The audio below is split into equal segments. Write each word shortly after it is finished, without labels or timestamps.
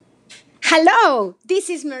Hello, this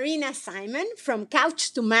is Marina Simon from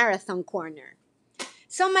Couch to Marathon Corner.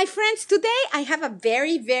 So, my friends, today I have a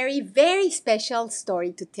very special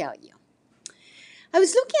story to tell you. I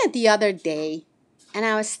was looking at the other day and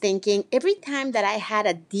I was thinking every time that I had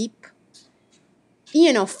a deep,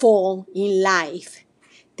 fall in life,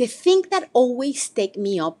 the thing that always take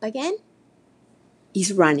me up again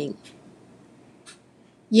is running.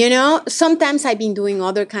 Sometimes I've been doing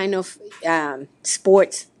other kind of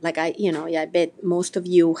sports. Like I bet most of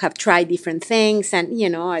you have tried different things,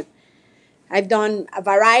 and I've done a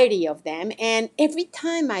variety of them. And every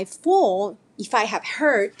time I fall, if I have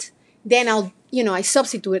hurt, then I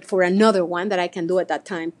substitute it for another one that I can do at that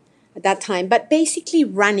time. But basically,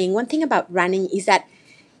 running. One thing about running is that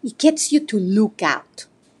it gets you to look out.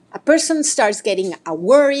 A person starts getting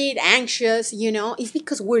worried, anxious, it's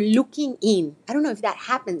because we're looking in. I don't know if that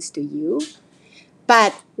happens to you,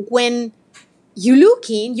 but when you look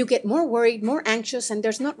in, you get more worried, more anxious, and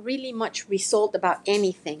there's not really much result about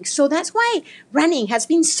anything. So that's why running has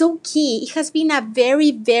been so key. It has been a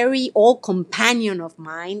very old companion of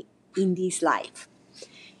mine in this life,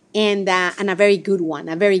 and a very good one,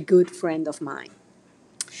 a very good friend of mine.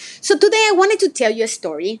 So today I wanted to tell you a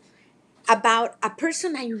story about a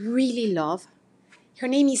person I really love. Her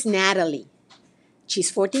name is Natalie.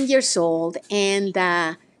 She's 14 years old, and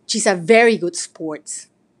she's a very good sports.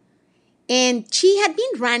 And she had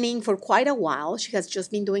been running for quite a while. She has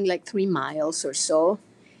just been doing like 3 miles or so.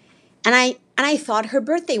 And I thought her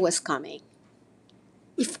birthday was coming.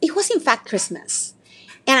 It was in fact Christmas.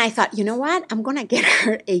 And I thought, you know what? I'm going to get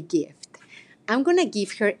her a gift. I'm going to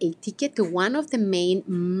give her a ticket to one of the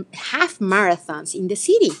main half marathons in the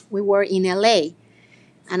city. We were in LA.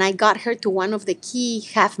 And I got her to one of the key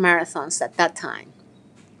half marathons at that time.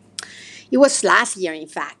 It was last year, in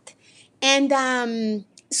fact. And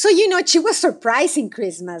so, she was surprising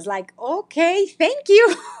Christmas. Like, okay, thank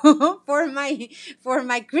you for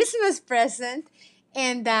my Christmas present.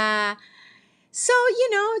 And so,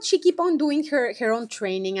 she keep on doing her own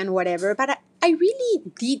training and whatever. But I really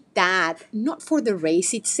did that, not for the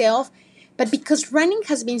race itself, but because running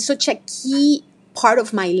has been such a key part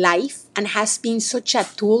of my life and has been such a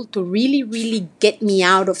tool to really get me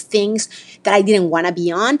out of things that I didn't want to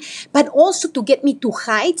be on, but also to get me to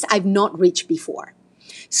heights I've not reached before.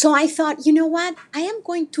 So I thought, you know what? I am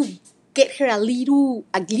going to get her a little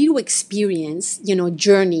experience,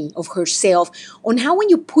 journey of herself on how when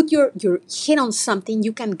you put your head on something,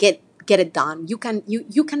 you can get it done. You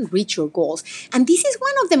can reach your goals. And this is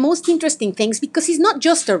one of the most interesting things because it's not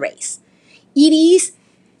just a race. It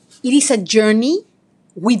is a journey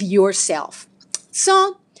with yourself.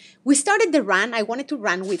 So we started the run. I wanted to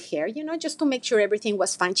run with her, just to make sure everything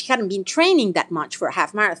was fine. She hadn't been training that much for a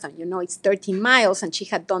half marathon. It's 13 miles and she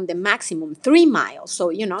had done the maximum 3 miles.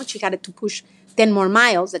 So, she had to push 10 more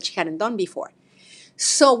miles that she hadn't done before.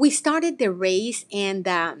 So we started the race and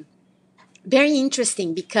very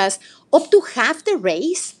interesting because up to half the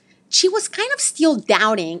race, she was kind of still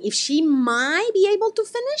doubting if she might be able to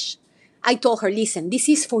finish. I told her, listen, this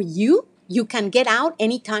is for you. You can get out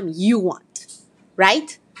anytime you want,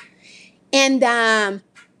 right? And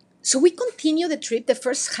so we continue the trip. The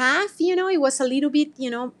first half, it was a little bit,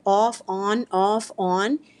 off,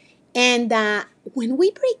 on. And when we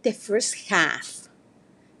break the first half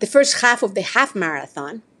of the half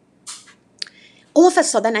marathon, all of a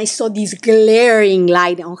sudden I saw this glaring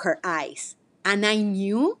light on her eyes. And I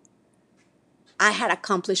knew I had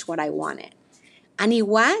accomplished what I wanted. And it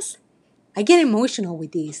was, I get emotional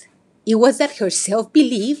with this. It was that her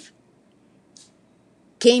self-belief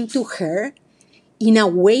came to her in a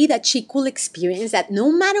way that she could experience that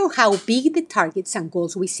no matter how big the targets and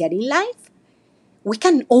goals we set in life, we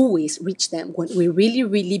can always reach them when we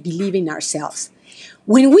really believe in ourselves.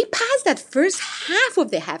 When we passed that first half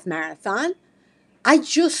of the half marathon, I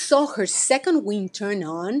just saw her second wind turn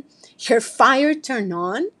on, her fire turn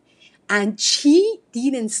on, and she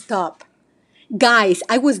didn't stop. Guys,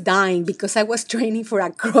 I was dying because I was training for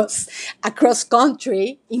a cross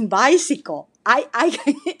country in bicycle.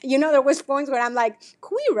 There was points where I'm like,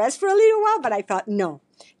 could we rest for a little while? But I thought, no,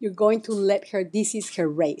 you're going to let her, this is her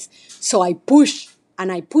race. So I push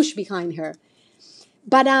behind her.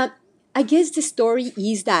 But I guess the story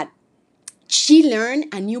is that she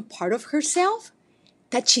learned a new part of herself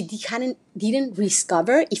that she didn't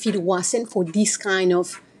discover if it wasn't for this kind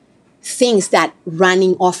of things that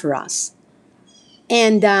running offers us.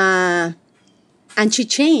 And she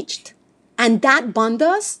changed. And that bonded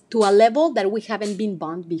us to a level that we haven't been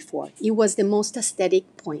bonded before. It was the most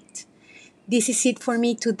aesthetic point. This is it for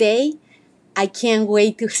me today. I can't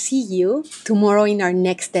wait to see you tomorrow in our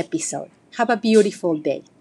next episode. Have a beautiful day.